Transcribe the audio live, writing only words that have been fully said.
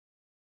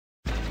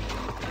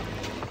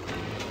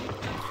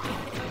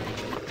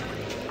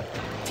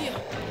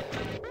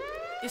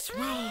It's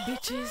wrong,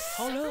 bitches.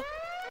 Hold up.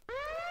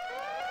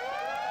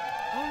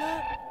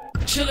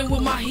 Chillin'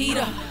 with my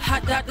heater,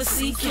 hot out to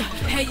seek ya.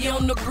 Hey, you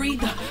on the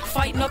breather,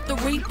 fighting up the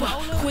reaper.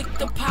 Quick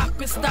to pop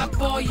and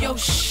stop all your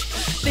shh.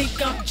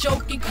 Think I'm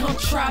joking, come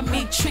try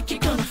me, trick, you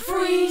gonna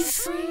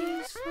freeze.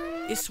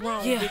 It's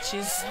wrong, Yeah.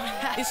 bitches.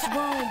 It's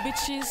wrong,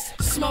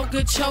 bitches. Smoke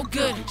good, choke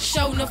good,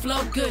 show the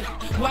flow good.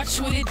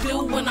 Watch what it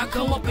do when I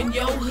go up in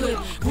your hood.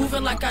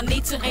 Moving like I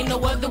need to, ain't no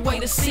other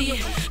way to see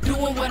it.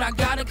 Doing what I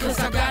gotta, cause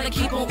I gotta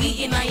keep on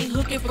eating. I ain't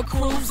looking for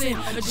cruising,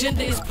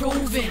 agenda is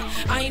proven.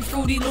 I ain't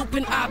fruity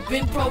looping, I've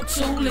been pro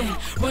tooling.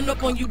 Run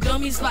up on you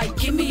dummies like,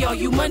 give me all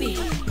you money.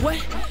 What?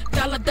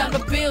 Dollar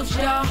bills,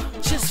 y'all,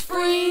 just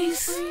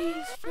freeze.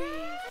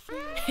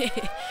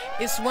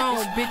 It's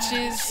wrong,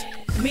 bitches.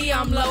 Me,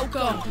 I'm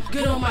loco,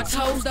 good on my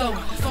toes though.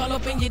 Fall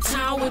up in your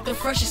town with the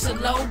freshest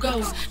of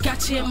logos.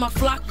 Got you in my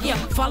flock, yeah,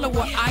 follow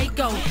where I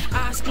go.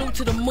 Eyes glued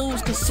to the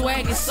moves, cause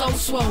swag is so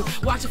swole.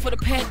 Watching for the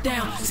pat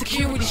down,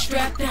 security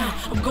strapped down.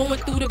 I'm going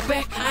through the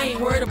back, I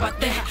ain't worried about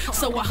that.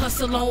 So I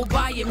hustle on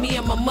by it, me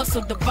and my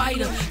muscle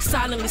divider.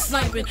 Silently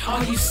sniping,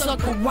 all you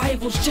sucker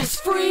rivals,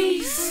 just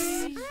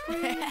freeze.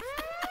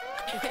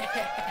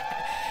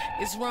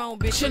 It's wrong,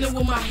 bitch. Chillin'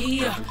 with my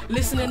heater,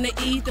 listening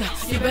to ether.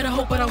 You better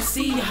hope I don't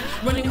see ya.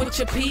 Running with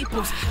your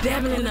peoples,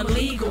 dabbling in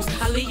illegals.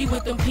 I leave you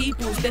with them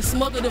peoples that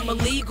smuggle them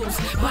illegals.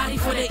 Body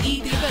for the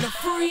ether, you better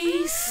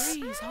freeze.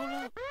 Freeze, hold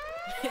up.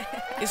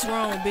 It's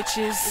wrong,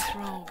 bitches. It's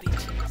wrong,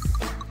 bitches.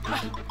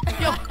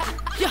 Yo,